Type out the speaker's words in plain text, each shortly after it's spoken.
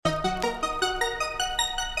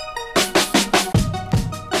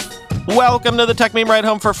Welcome to the Tech Meme Ride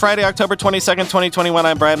Home for Friday, October 22nd, 2021.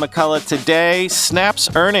 I'm Brian McCullough. Today,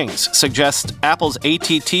 Snap's earnings suggest Apple's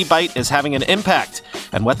ATT bite is having an impact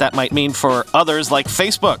and what that might mean for others like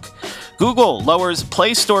Facebook. Google lowers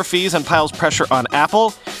Play Store fees and piles pressure on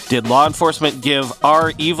Apple. Did law enforcement give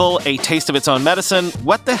REvil a taste of its own medicine?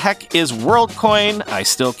 What the heck is WorldCoin? I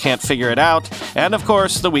still can't figure it out. And of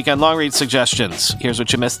course, the weekend long read suggestions. Here's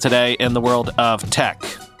what you missed today in the world of tech.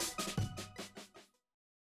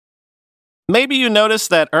 Maybe you noticed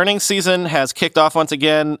that earnings season has kicked off once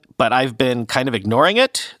again, but I've been kind of ignoring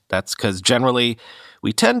it. That's because generally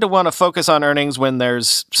we tend to want to focus on earnings when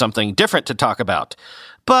there's something different to talk about.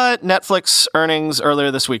 But Netflix earnings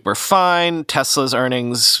earlier this week were fine. Tesla's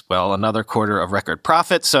earnings, well, another quarter of record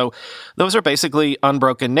profit. So those are basically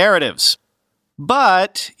unbroken narratives.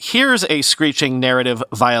 But here's a screeching narrative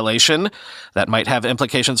violation that might have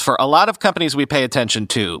implications for a lot of companies we pay attention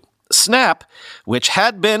to. Snap, which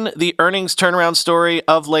had been the earnings turnaround story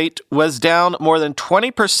of late, was down more than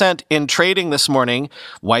 20% in trading this morning,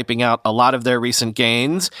 wiping out a lot of their recent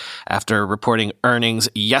gains after reporting earnings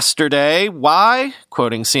yesterday. Why?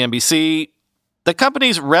 Quoting CNBC, the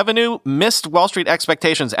company's revenue missed Wall Street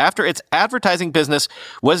expectations after its advertising business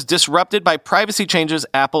was disrupted by privacy changes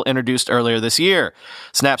Apple introduced earlier this year.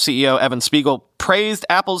 Snap CEO Evan Spiegel praised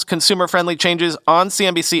Apple's consumer-friendly changes on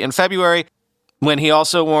CNBC in February, when he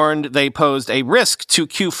also warned they posed a risk to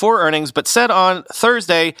Q4 earnings, but said on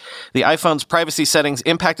Thursday the iPhone's privacy settings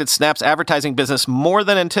impacted Snap's advertising business more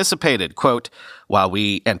than anticipated. Quote, while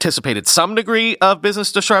we anticipated some degree of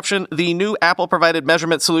business disruption, the new Apple-provided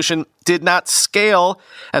measurement solution did not scale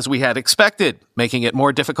as we had expected, making it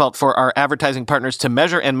more difficult for our advertising partners to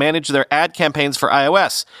measure and manage their ad campaigns for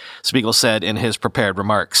iOS, Spiegel said in his prepared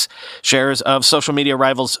remarks. Shares of social media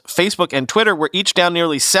rivals Facebook and Twitter were each down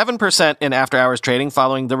nearly 7% in after-hours trading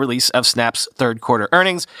following the release of Snap's third-quarter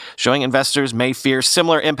earnings, showing investors may fear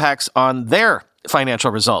similar impacts on their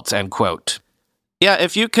financial results, end quote. Yeah,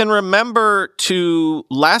 if you can remember to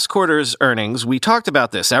last quarter's earnings, we talked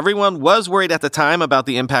about this. Everyone was worried at the time about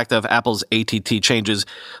the impact of Apple's ATT changes.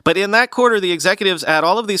 But in that quarter, the executives at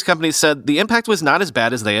all of these companies said the impact was not as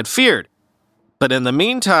bad as they had feared. But in the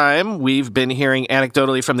meantime, we've been hearing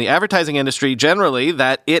anecdotally from the advertising industry generally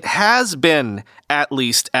that it has been at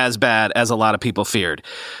least as bad as a lot of people feared.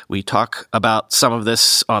 We talk about some of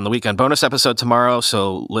this on the weekend bonus episode tomorrow,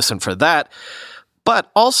 so listen for that.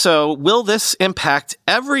 But also, will this impact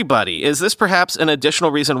everybody? Is this perhaps an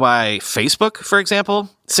additional reason why Facebook, for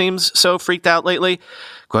example, seems so freaked out lately?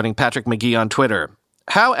 Quoting Patrick McGee on Twitter,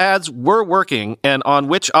 how ads were working and on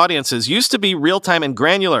which audiences used to be real-time and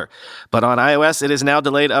granular, but on iOS it is now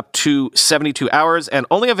delayed up to 72 hours and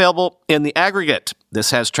only available in the aggregate.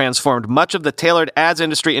 This has transformed much of the tailored ads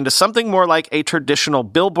industry into something more like a traditional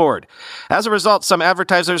billboard. As a result, some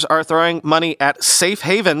advertisers are throwing money at safe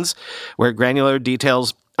havens where granular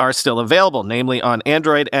details are still available, namely on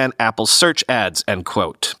Android and Apple search ads, end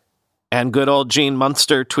quote. And good old Gene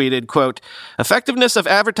Munster tweeted, quote, effectiveness of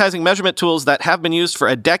advertising measurement tools that have been used for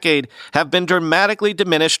a decade have been dramatically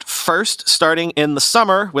diminished, first starting in the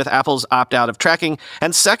summer with Apple's opt-out of tracking,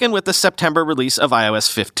 and second with the September release of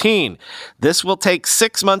iOS 15. This will take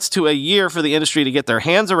 6 months to a year for the industry to get their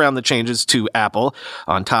hands around the changes to Apple.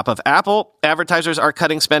 On top of Apple, advertisers are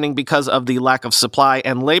cutting spending because of the lack of supply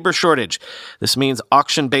and labor shortage. This means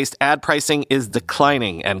auction-based ad pricing is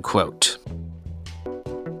declining, end quote.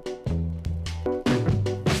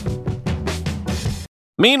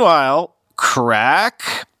 Meanwhile,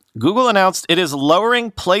 crack. Google announced it is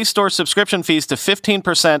lowering Play Store subscription fees to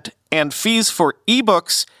 15% and fees for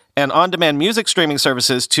ebooks and on-demand music streaming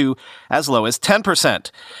services to as low as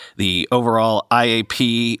 10%. The overall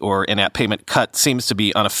IAP, or in-app payment cut, seems to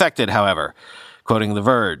be unaffected, however. Quoting The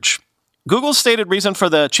Verge, Google's stated reason for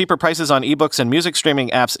the cheaper prices on ebooks and music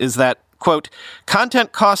streaming apps is that, quote,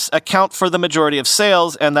 content costs account for the majority of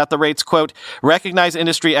sales and that the rates, quote, recognize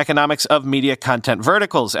industry economics of media content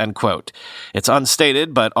verticals, end quote. It's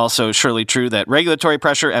unstated, but also surely true that regulatory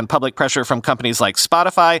pressure and public pressure from companies like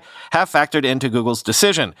Spotify have factored into Google's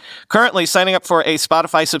decision. Currently, signing up for a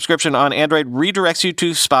Spotify subscription on Android redirects you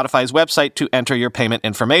to Spotify's website to enter your payment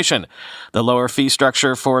information. The lower fee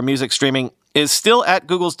structure for music streaming is still at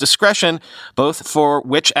Google's discretion, both for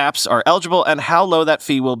which apps are eligible and how low that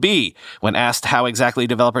fee will be. When asked how exactly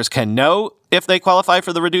developers can know if they qualify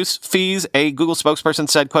for the reduced fees, a Google spokesperson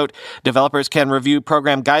said, quote, developers can review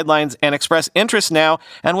program guidelines and express interest now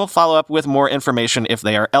and will follow up with more information if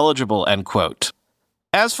they are eligible, end quote.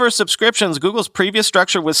 As for subscriptions, Google's previous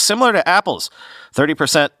structure was similar to Apple's,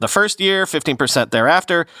 30% the first year, 15%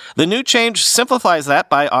 thereafter. The new change simplifies that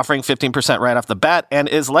by offering 15% right off the bat and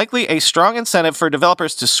is likely a strong incentive for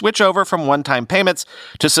developers to switch over from one-time payments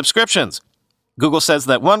to subscriptions. Google says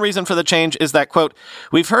that one reason for the change is that, quote,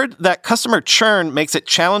 we've heard that customer churn makes it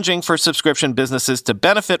challenging for subscription businesses to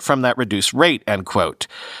benefit from that reduced rate, end quote.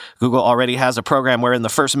 Google already has a program wherein the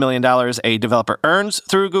first $1 million a developer earns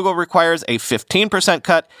through Google requires a 15%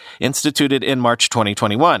 cut instituted in March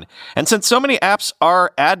 2021. And since so many apps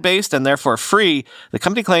are ad-based and therefore free, the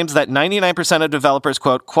company claims that 99% of developers,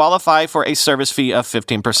 quote, qualify for a service fee of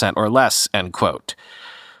 15% or less, end quote.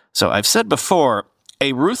 So I've said before,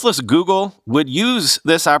 a ruthless Google would use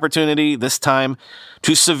this opportunity this time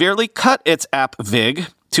to severely cut its app VIG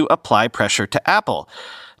to apply pressure to Apple.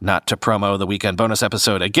 Not to promo the weekend bonus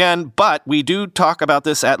episode again, but we do talk about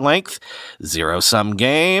this at length. Zero-sum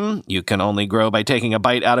game. You can only grow by taking a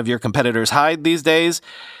bite out of your competitor's hide these days.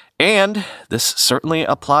 And this certainly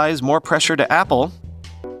applies more pressure to Apple.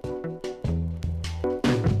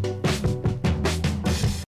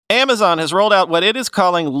 Amazon has rolled out what it is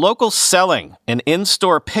calling local selling, an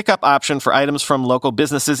in-store pickup option for items from local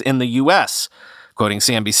businesses in the U.S., quoting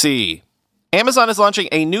CNBC. Amazon is launching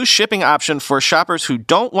a new shipping option for shoppers who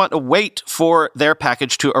don't want to wait for their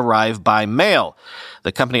package to arrive by mail.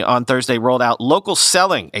 The company on Thursday rolled out Local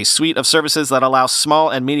Selling, a suite of services that allow small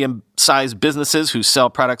and medium-sized businesses who sell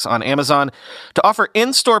products on Amazon to offer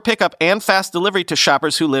in-store pickup and fast delivery to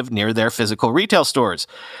shoppers who live near their physical retail stores.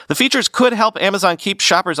 The features could help Amazon keep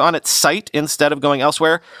shoppers on its site instead of going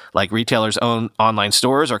elsewhere, like retailers' own online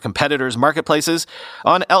stores or competitors' marketplaces.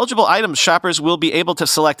 On eligible items, shoppers will be able to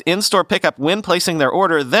select in-store pickup when placing their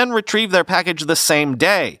order, then retrieve their package the same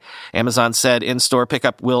day. Amazon said in-store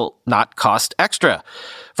pickup will not cost extra.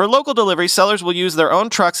 For local delivery, sellers will use their own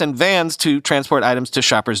trucks and vans to transport items to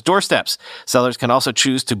shoppers' doorsteps. Sellers can also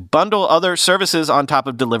choose to bundle other services on top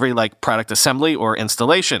of delivery like product assembly or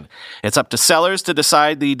installation. It's up to sellers to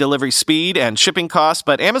decide the delivery speed and shipping costs,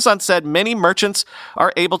 but Amazon said many merchants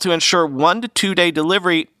are able to ensure 1 to 2 day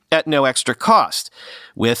delivery at no extra cost.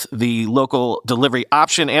 With the local delivery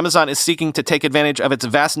option, Amazon is seeking to take advantage of its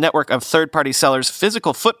vast network of third-party sellers'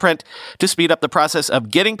 physical footprint to speed up the process of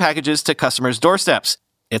getting packages to customers' doorsteps.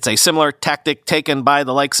 It's a similar tactic taken by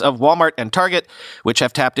the likes of Walmart and Target, which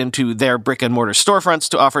have tapped into their brick-and-mortar storefronts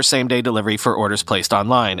to offer same-day delivery for orders placed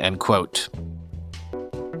online, end quote.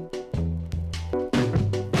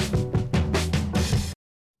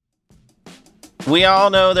 We all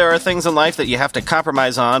know there are things in life that you have to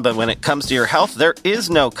compromise on, but when it comes to your health, there is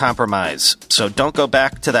no compromise. So don't go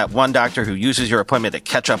back to that one doctor who uses your appointment to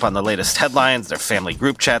catch up on the latest headlines, their family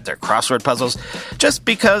group chat, their crossword puzzles, just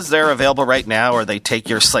because they're available right now or they take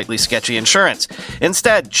your slightly sketchy insurance.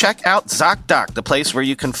 Instead, check out ZocDoc, the place where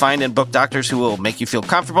you can find and book doctors who will make you feel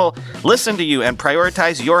comfortable, listen to you, and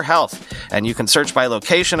prioritize your health. And you can search by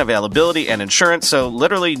location, availability, and insurance, so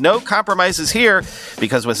literally no compromises here,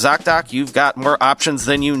 because with ZocDoc, you've got more options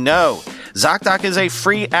than you know. ZocDoc is a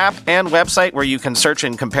free app and website where you can search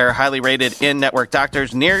and compare highly rated in-network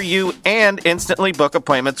doctors near you and instantly book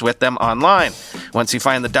appointments with them online. Once you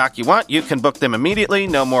find the doc you want, you can book them immediately,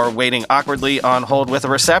 no more waiting awkwardly on hold with a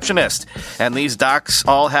receptionist. And these docs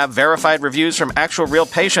all have verified reviews from actual real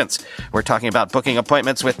patients. We're talking about booking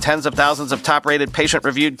appointments with tens of thousands of top-rated,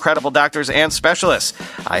 patient-reviewed, credible doctors and specialists.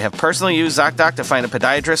 I have personally used ZocDoc to find a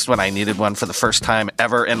podiatrist when I needed one for the first time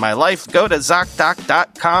ever in my life. Go to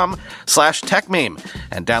ZocDoc.com/TechMeme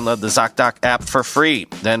and download the ZocDoc app for free.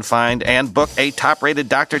 Then find and book a top-rated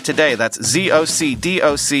doctor today. That's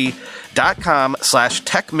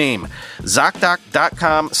ZocDoc.com/TechMeme.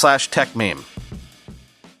 ZocDoc.com/TechMeme.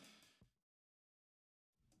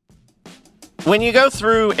 When you go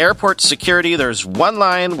through airport security, there's one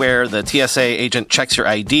line where the TSA agent checks your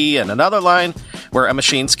ID and another line where a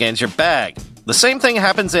machine scans your bag. The same thing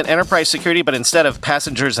happens in enterprise security, but instead of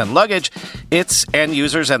passengers and luggage, it's end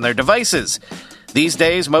users and their devices. These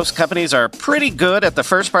days, most companies are pretty good at the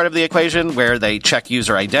first part of the equation where they check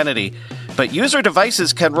user identity, but user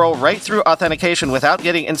devices can roll right through authentication without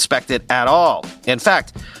getting inspected at all. In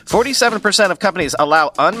fact, 47% of companies allow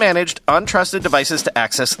unmanaged, untrusted devices to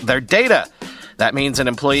access their data. That means an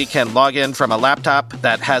employee can log in from a laptop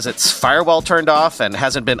that has its firewall turned off and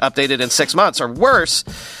hasn't been updated in 6 months, or worse,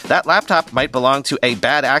 that laptop might belong to a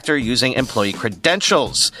bad actor using employee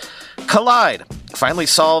credentials. Kolide finally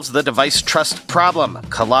solves the device trust problem.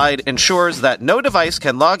 Kolide ensures that no device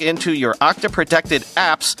can log into your Okta-protected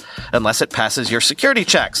apps unless it passes your security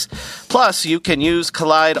checks. Plus, you can use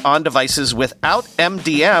Kolide on devices without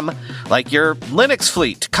MDM, like your Linux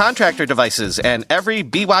fleet, contractor devices, and every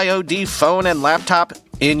BYOD phone and laptop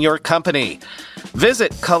in your company.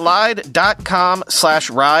 Visit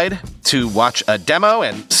kolide.com/ride to watch a demo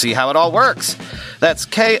and see how it all works. That's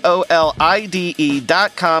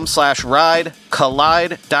KOLIDE.com/ride,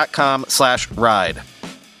 kolide.com/ride.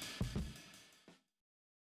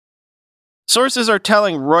 Sources are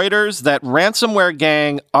telling Reuters that ransomware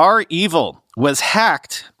gang REvil was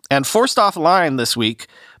hacked and forced offline this week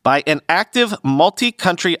by an active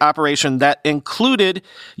multi-country operation that included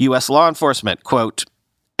U.S. law enforcement. Quote,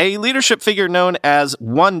 a leadership figure known as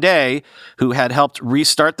One Day, who had helped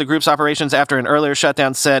restart the group's operations after an earlier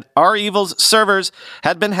shutdown, said REvil's servers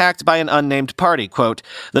had been hacked by an unnamed party. Quote,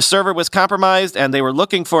 the server was compromised and they were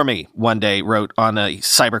looking for me, One Day wrote on a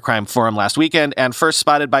cybercrime forum last weekend, and first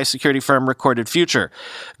spotted by security firm Recorded Future.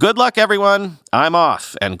 Good luck, everyone. I'm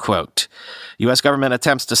off, end quote. U.S. government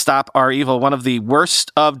attempts to stop REvil, one of the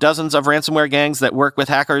worst of dozens of ransomware gangs that work with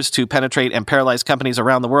hackers to penetrate and paralyze companies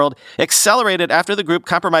around the world, accelerated after the group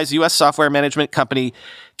compromised U.S. software management company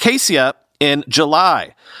Cassia in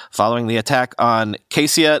July. Following the attack on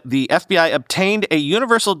Cassia, the FBI obtained a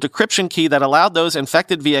universal decryption key that allowed those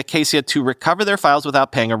infected via Cassia to recover their files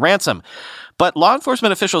without paying a ransom. But law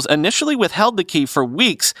enforcement officials initially withheld the key for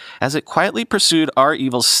weeks as it quietly pursued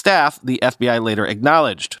REvil's staff, the FBI later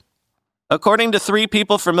acknowledged. According to 3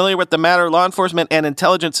 people familiar with the matter, law enforcement and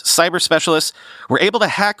intelligence cyber specialists were able to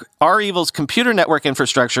hack REvil's computer network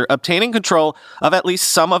infrastructure, obtaining control of at least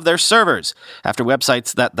some of their servers. After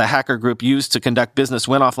websites that the hacker group used to conduct business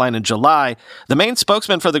went offline in July, the main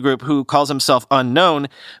spokesman for the group, who calls himself Unknown,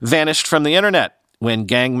 vanished from the internet. When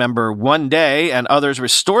gang member One Day and others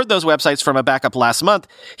restored those websites from a backup last month,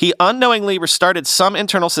 he unknowingly restarted some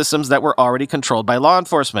internal systems that were already controlled by law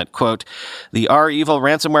enforcement. Quote, the REvil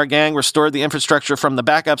ransomware gang restored the infrastructure from the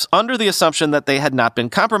backups under the assumption that they had not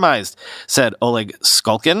been compromised, said Oleg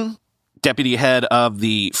Skulkin, deputy head of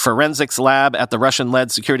the forensics lab at the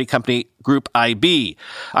Russian-led security company Group IB.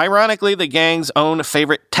 Ironically, the gang's own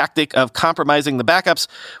favorite tactic of compromising the backups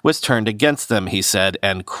was turned against them, he said,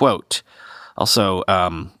 end quote. Also,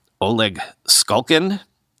 Oleg Skulkin,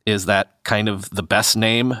 is that kind of the best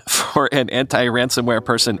name for an anti-ransomware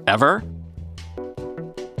person ever?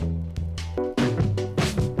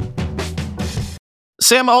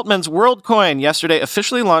 Sam Altman's WorldCoin yesterday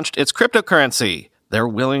officially launched its cryptocurrency. They're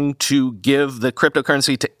willing to give the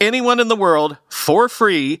cryptocurrency to anyone in the world for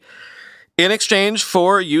free in exchange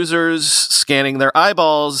for users scanning their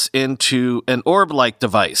eyeballs into an orb-like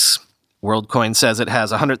device. WorldCoin says it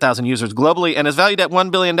has 100,000 users globally and is valued at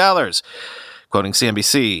 $1 billion. Quoting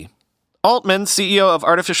CNBC, Altman, CEO of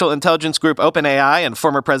artificial intelligence group OpenAI and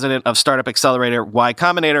former president of startup accelerator Y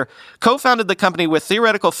Combinator, co-founded the company with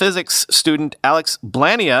theoretical physics student Alex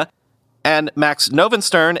Blania and Max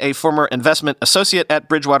Novenstern, a former investment associate at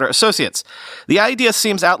Bridgewater Associates. The idea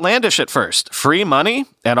seems outlandish at first. Free money?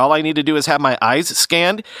 And all I need to do is have my eyes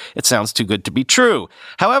scanned? It sounds too good to be true.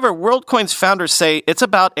 However, WorldCoin's founders say it's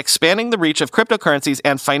about expanding the reach of cryptocurrencies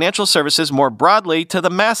and financial services more broadly to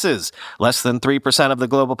the masses. Less than 3% of the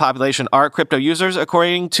global population are crypto users,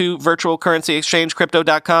 according to virtual currency exchange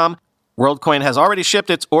Crypto.com. WorldCoin has already shipped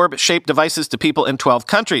its orb-shaped devices to people in 12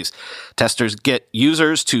 countries. Testers get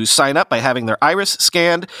users to sign up by having their iris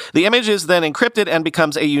scanned. The image is then encrypted and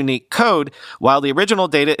becomes a unique code, while the original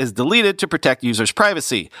data is deleted to protect users'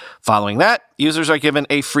 privacy. Following that, users are given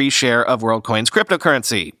a free share of WorldCoin's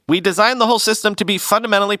cryptocurrency. We designed the whole system to be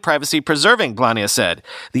fundamentally privacy-preserving, Blania said.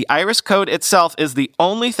 The iris code itself is the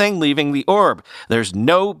only thing leaving the orb. There's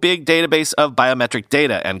no big database of biometric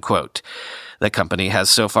data, end quote. The company has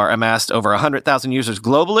so far amassed over 100,000 users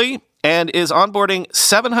globally and is onboarding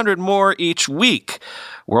 700 more each week.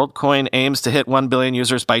 WorldCoin aims to hit 1 billion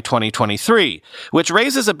users by 2023, which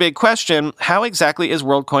raises a big question: how exactly is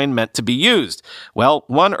WorldCoin meant to be used? Well,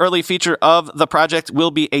 one early feature of the project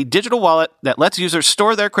will be a digital wallet that lets users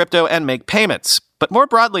store their crypto and make payments. But more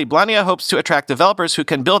broadly, Blania hopes to attract developers who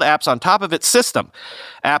can build apps on top of its system.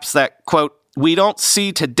 Apps that, quote, we don't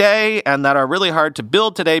see today and that are really hard to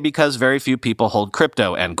build today because very few people hold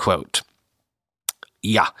crypto, end quote.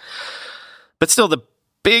 Yeah. But still, the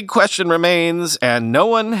big question remains, and no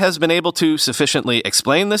one has been able to sufficiently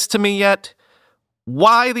explain this to me yet.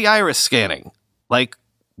 Why the iris scanning? Like,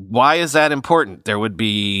 why is that important? There would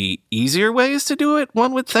be easier ways to do it,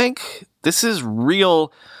 one would think. This is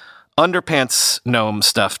real underpants gnome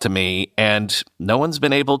stuff to me, and no one's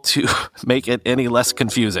been able to make it any less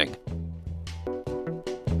confusing.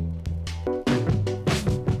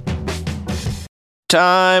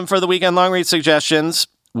 Time for the weekend long read suggestions.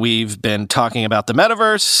 We've been talking about the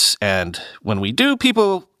metaverse, and when we do,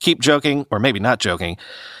 people keep joking, or maybe not joking,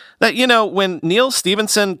 that, when Neil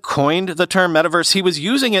Stephenson coined the term metaverse, he was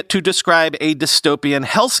using it to describe a dystopian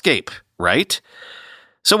hellscape, right?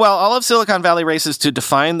 So while all of Silicon Valley races to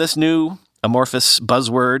define this new amorphous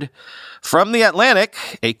buzzword, from The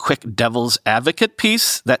Atlantic, a quick devil's advocate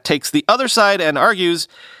piece that takes the other side and argues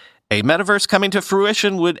a metaverse coming to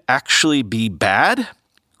fruition would actually be bad.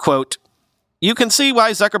 Quote, "You can see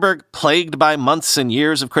why Zuckerberg, plagued by months and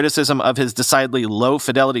years of criticism of his decidedly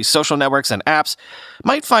low-fidelity social networks and apps,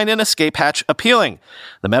 might find an escape hatch appealing.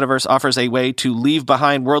 The metaverse offers a way to leave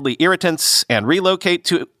behind worldly irritants and relocate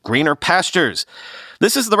to greener pastures.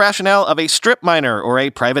 This is the rationale of a strip miner or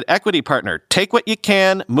a private equity partner. Take what you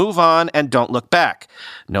can, move on, and don't look back.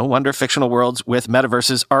 No wonder fictional worlds with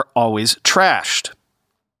metaverses are always trashed."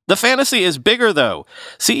 The fantasy is bigger, though.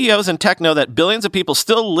 CEOs in tech know that billions of people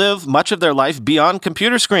still live much of their life beyond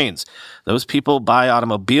computer screens. Those people buy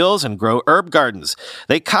automobiles and grow herb gardens.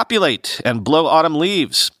 They copulate and blow autumn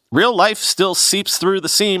leaves. Real life still seeps through the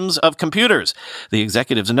seams of computers. The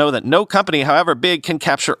executives know that no company, however big, can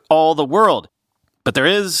capture all the world. But there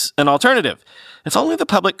is an alternative. If only the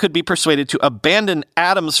public could be persuaded to abandon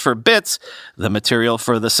atoms for bits, the material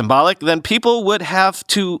for the symbolic, then people would have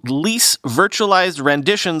to lease virtualized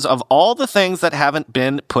renditions of all the things that haven't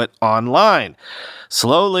been put online.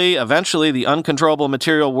 Slowly, eventually, the uncontrollable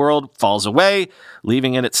material world falls away,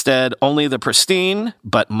 leaving in its stead only the pristine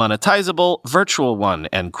but monetizable virtual one,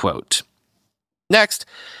 end quote. Next,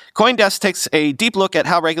 CoinDesk takes a deep look at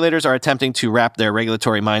how regulators are attempting to wrap their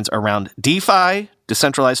regulatory minds around DeFi,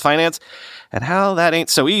 decentralized finance, and how that ain't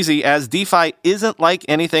so easy, as DeFi isn't like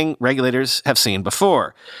anything regulators have seen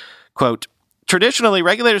before. Quote, "Traditionally,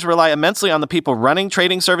 regulators rely immensely on the people running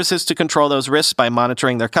trading services to control those risks by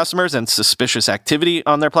monitoring their customers and suspicious activity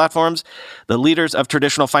on their platforms. The leaders of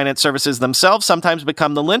traditional finance services themselves sometimes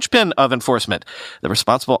become the linchpin of enforcement, the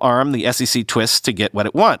responsible arm the SEC twists to get what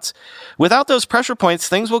it wants. Without those pressure points,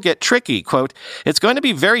 things will get tricky. Quote, it's going to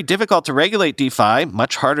be very difficult to regulate DeFi,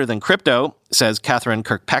 much harder than crypto, says Catherine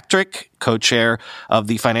Kirkpatrick, co-chair of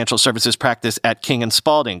the financial services practice at King &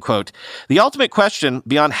 Spalding. Quote, the ultimate question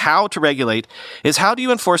beyond how to regulate is how do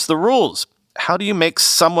you enforce the rules? How do you make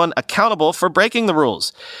someone accountable for breaking the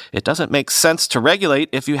rules? It doesn't make sense to regulate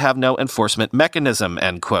if you have no enforcement mechanism,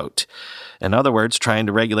 end quote. In other words, trying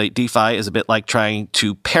to regulate DeFi is a bit like trying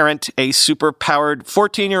to parent a super-powered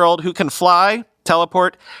 14-year-old who can fly,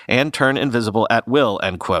 teleport, and turn invisible at will,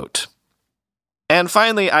 end quote. And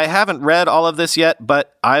finally, I haven't read all of this yet,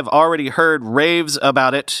 but I've already heard raves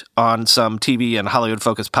about it on some TV and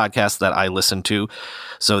Hollywood-focused podcasts that I listen to.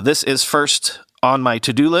 So this is first on my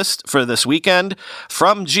to-do list for this weekend.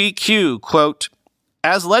 From GQ, quote,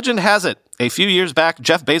 as legend has it, a few years back,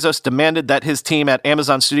 Jeff Bezos demanded that his team at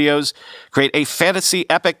Amazon Studios create a fantasy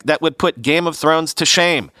epic that would put Game of Thrones to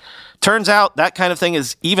shame. Turns out that kind of thing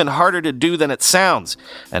is even harder to do than it sounds,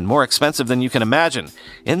 and more expensive than you can imagine.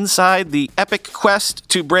 Inside the epic quest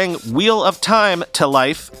to bring Wheel of Time to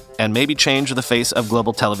life and maybe change the face of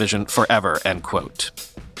global television forever, end quote.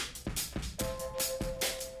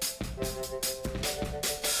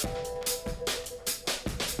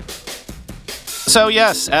 So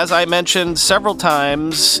yes, as I mentioned several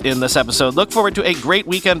times in this episode, look forward to a great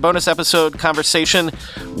weekend bonus episode conversation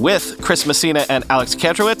with Chris Messina and Alex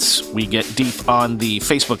Kantrowitz. We get deep on the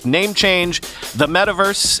Facebook name change, the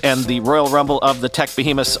metaverse, and the Royal Rumble of the tech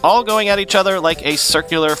behemoths all going at each other like a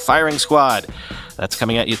circular firing squad. That's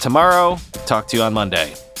coming at you tomorrow. Talk to you on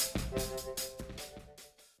Monday.